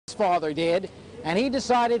grandfather did, and he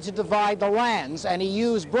decided to divide the lands, and he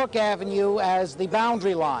used Brook Avenue as the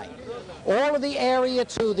boundary line. All of the area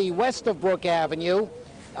to the west of Brook Avenue,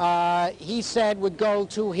 he said, would go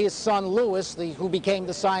to his son Louis, who became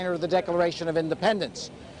the signer of the Declaration of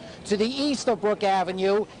Independence. To the east of Brook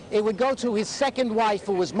Avenue, it would go to his second wife,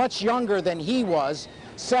 who was much younger than he was,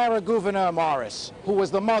 Sarah Gouverneur Morris, who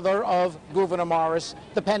was the mother of Gouverneur Morris,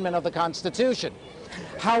 the penman of the Constitution.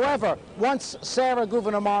 However, once Sarah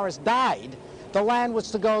Gouverneur Morris died, the land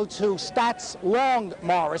was to go to Stats Long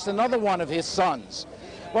Morris, another one of his sons.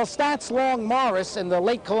 Well, Stats Long Morris, in the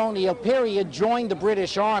late colonial period, joined the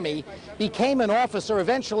British Army, became an officer,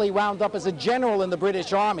 eventually wound up as a general in the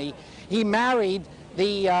British Army. He married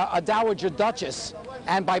a Dowager Duchess,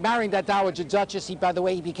 and by marrying that Dowager Duchess, by the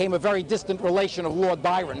way, he became a very distant relation of Lord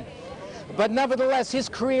Byron. But nevertheless, his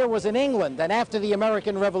career was in England, and after the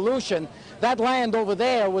American Revolution, that land over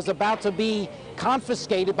there was about to be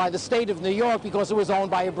confiscated by the state of New York because it was owned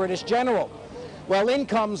by a British general. Well, in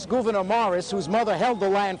comes Gouverneur Morris, whose mother held the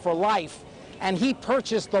land for life, and he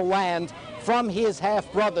purchased the land from his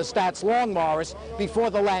half-brother, Stats Long Morris, before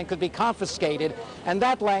the land could be confiscated, and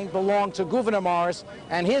that land belonged to Gouverneur Morris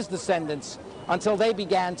and his descendants until they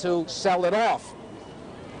began to sell it off.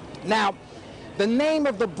 Now, the name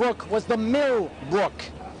of the brook was the Mill Brook.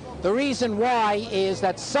 The reason why is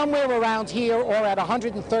that somewhere around here, or at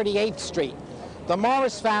 138th Street, the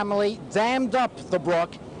Morris family dammed up the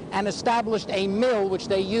brook and established a mill which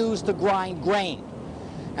they used to grind grain.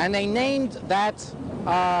 And they named that,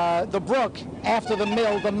 the brook, after the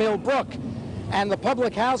Mill Brook. And the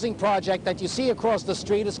public housing project that you see across the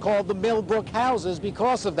street is called the Millbrook Houses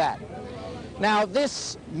because of that. Now,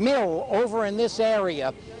 this mill over in this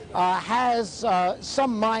area has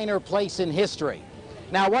some minor place in history.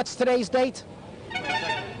 Now, what's today's date?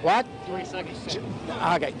 What?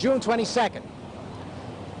 22nd. Okay, June 22nd.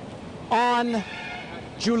 On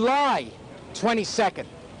July 22nd,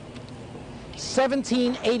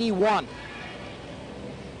 1781,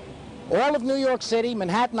 all of New York City,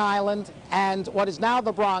 Manhattan Island, and what is now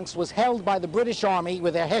the Bronx was held by the British Army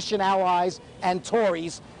with their Hessian allies and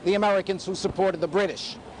Tories, the Americans who supported the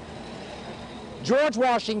British. George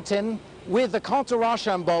Washington, with the Comte de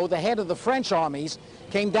Rochambeau, the head of the French armies,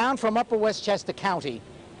 came down from Upper Westchester County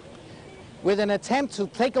with an attempt to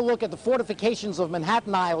take a look at the fortifications of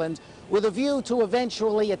Manhattan Island with a view to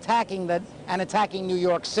eventually attacking New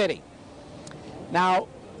York City. Now,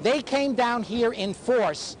 they came down here in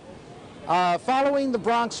force, following the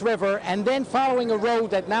Bronx River and then following a road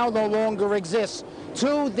that now no longer exists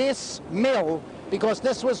to this mill, because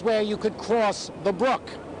this was where you could cross the brook.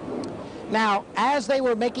 Now, as they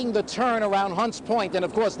were making the turn around Hunts Point, and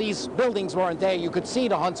of course these buildings weren't there, you could see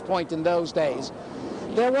to Hunts Point in those days,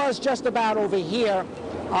 there was just about over here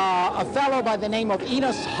a fellow by the name of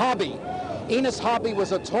Enos Hobby. Enos Hobby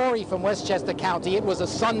was a Tory from Westchester County. It was a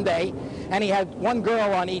Sunday, and he had one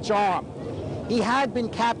girl on each arm. He had been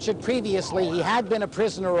captured previously, he had been a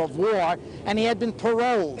prisoner of war, and he had been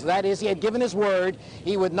paroled. That is, he had given his word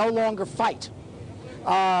he would no longer fight.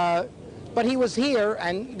 But he was here,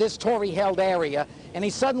 and this Tory-held area, and he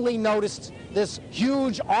suddenly noticed this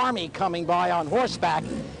huge army coming by on horseback,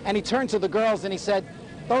 and he turned to the girls and he said,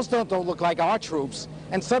 "Those don't look like our troops."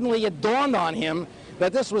 And suddenly it dawned on him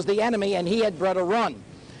that this was the enemy, and he had better run.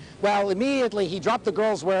 Well, immediately he dropped the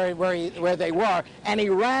girls where they were, and he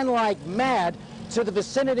ran like mad to the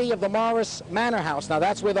vicinity of the Morris Manor House. Now,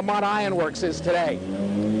 that's where the Mott Iron Works is today.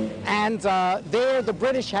 And there the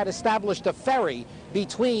British had established a ferry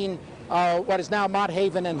between what is now Mott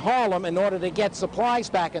Haven and Harlem in order to get supplies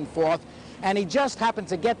back and forth, and he just happened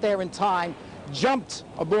to get there in time, jumped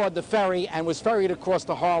aboard the ferry, and was ferried across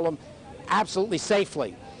to Harlem absolutely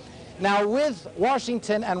safely. Now, with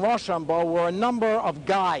Washington and Rochambeau were a number of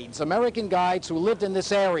guides, American guides who lived in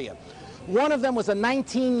this area. One of them was a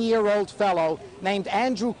 19-year-old fellow named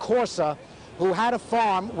Andrew Corsa, who had a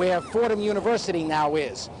farm where Fordham University now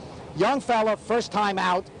is. Young fellow, first time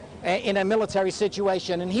out in a military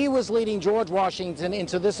situation, and he was leading George Washington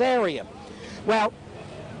into this area. Well,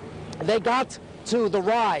 they got to the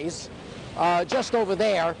rise just over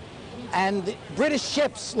there, and British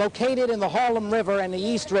ships located in the Harlem River and the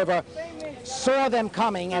East River saw them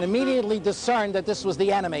coming and immediately discerned that this was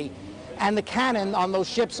the enemy, and the cannon on those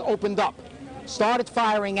ships opened up, started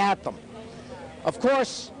firing at them. Of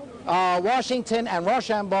course, Washington and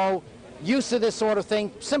Rochambeau, used to this sort of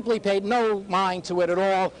thing, simply paid no mind to it at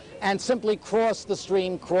all and simply crossed the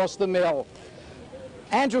stream, crossed the mill.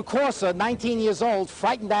 Andrew Corsa, 19 years old,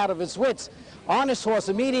 frightened out of his wits, on his horse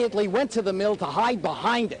immediately went to the mill to hide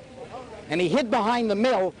behind it. And he hid behind the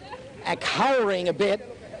mill, cowering a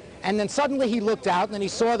bit, And then suddenly he looked out and he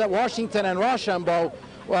saw that Washington and Rochambeau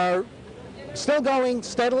were still going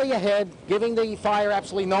steadily ahead, giving the fire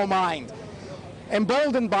absolutely no mind.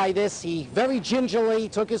 Emboldened by this, he very gingerly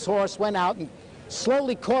took his horse, went out, and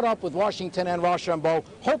slowly caught up with Washington and Rochambeau,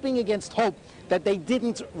 hoping against hope that they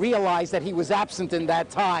didn't realize that he was absent in that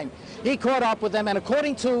time. He caught up with them, and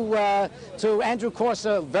according to Andrew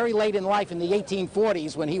Corsa, very late in life in the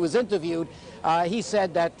 1840s, when he was interviewed, he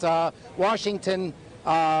said that Washington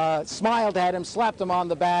smiled at him, slapped him on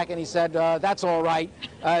the back, and he said, that's all right,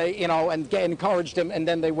 you know, and encouraged him, and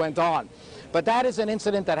then they went on. But that is an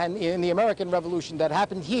incident that in the American Revolution that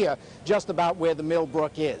happened here, just about where the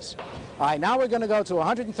Millbrook is. All right, now we're going to go to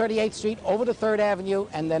 138th Street, over to 3rd Avenue,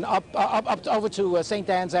 and then up over to St.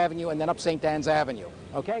 Anne's Avenue, and then up St. Anne's Avenue.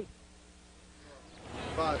 Okay?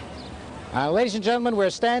 5. Ladies and gentlemen, we're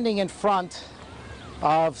standing in front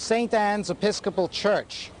of St. Anne's Episcopal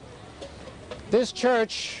Church. This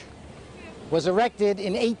church was erected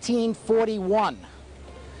in 1841.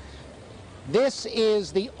 This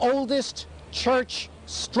is the oldest church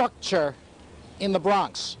structure in the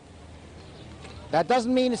Bronx. That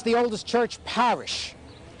doesn't mean it's the oldest church parish.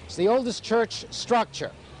 It's the oldest church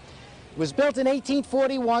structure. It was built in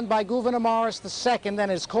 1841 by Gouverneur Morris II,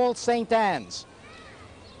 and it's called St. Anne's.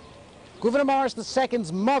 Gouverneur Morris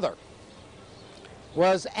II's mother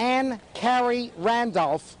was Anne Carey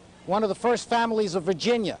Randolph, one of the first families of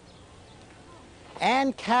Virginia.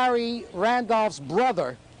 Anne Carey Randolph's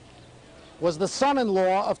brother was the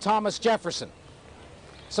son-in-law of Thomas Jefferson.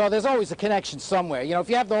 So there's always a connection somewhere. You know, if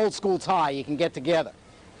you have the old school tie, you can get together.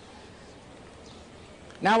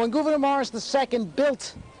 Now, when Gouverneur Morris II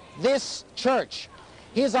built this church,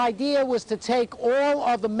 his idea was to take all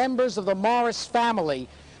of the members of the Morris family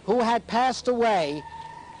who had passed away,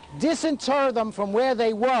 disinter them from where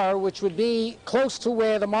they were, which would be close to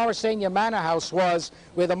where the Morrisania Manor House was,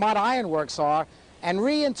 where the Mott Iron Works are, and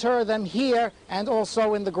reinter them here and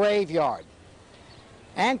also in the graveyard.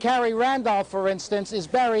 Anne Carey Randolph, for instance, is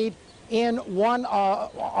buried in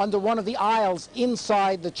under one of the aisles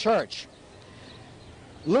inside the church.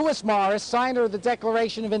 Lewis Morris, signer of the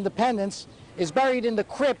Declaration of Independence, is buried in the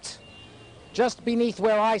crypt just beneath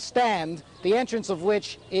where I stand, the entrance of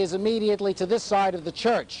which is immediately to this side of the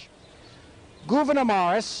church. Gouverneur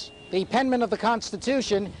Morris, the penman of the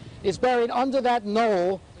Constitution, is buried under that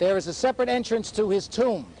knoll. There is a separate entrance to his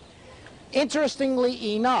tomb.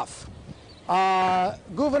 Interestingly enough,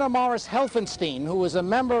 Gouverneur Morris Helfenstein, who was a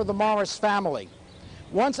member of the Morris family,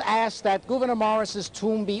 once asked that Gouverneur Morris's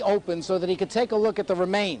tomb be opened so that he could take a look at the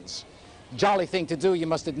remains. Jolly thing to do, you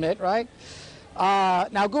must admit, right?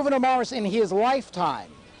 Now, Gouverneur Morris, in his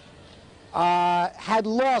lifetime, had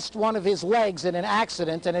lost one of his legs in an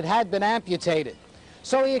accident, and it had been amputated.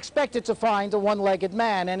 So he expected to find a one-legged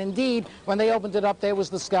man, and indeed, when they opened it up, there was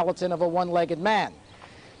the skeleton of a one-legged man.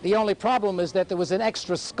 The only problem is that there was an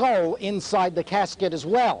extra skull inside the casket as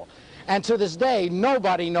well. And to this day,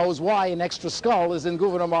 nobody knows why an extra skull is in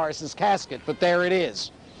Gouverneur Morris's casket, but there it is.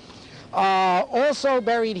 Also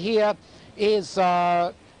buried here is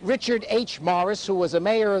Richard H. Morris, who was a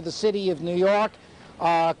mayor of the city of New York,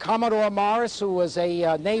 Commodore Morris, who was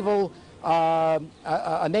a naval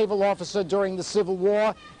officer during the Civil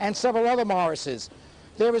War, and several other Morrises.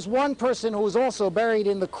 There is one person who is also buried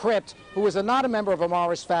in the crypt who is not a member of a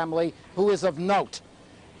Morris family, who is of note.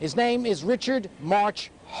 His name is Richard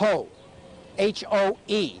March Hoe,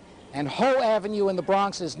 H-O-E, and Hoe Avenue in the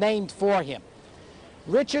Bronx is named for him.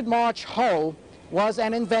 Richard March Hoe was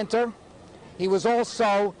an inventor. He was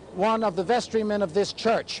also one of the vestrymen of this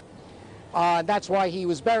church. That's why he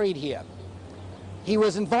was buried here. He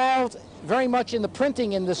was involved very much in the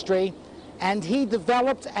printing industry, and he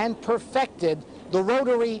developed and perfected the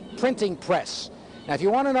rotary printing press. Now, if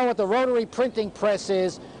you want to know what the rotary printing press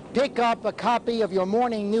is, pick up a copy of your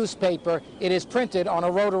morning newspaper. It is printed on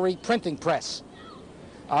a rotary printing press.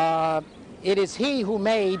 It is he who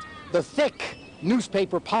made the thick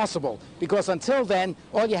newspaper possible, because until then,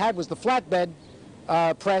 all you had was the flatbed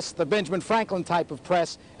press, the Benjamin Franklin type of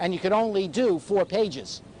press, and you could only do 4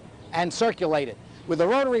 pages and circulate it. With the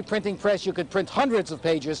rotary printing press, you could print hundreds of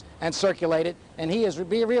pages and circulate it, and he is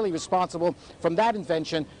really responsible from that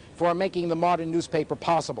invention for making the modern newspaper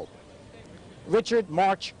possible. Richard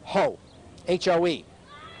March Hoe, H-O-E.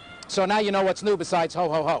 So now you know what's new besides ho,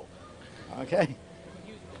 ho, ho. Okay?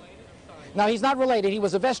 Now, he's not related. He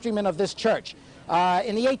was a vestryman of this church.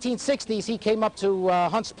 In the 1860s, he came up to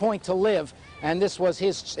Hunts Point to live, and this was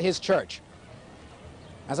his church.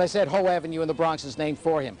 As I said, Hoe Avenue in the Bronx is named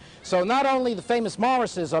for him. So not only the famous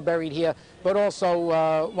Morrises are buried here, but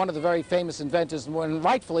also one of the very famous inventors, and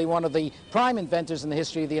rightfully one of the prime inventors in the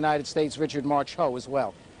history of the United States, Richard March Hoe, as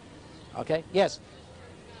well. Okay? Yes.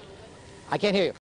 I can't hear you.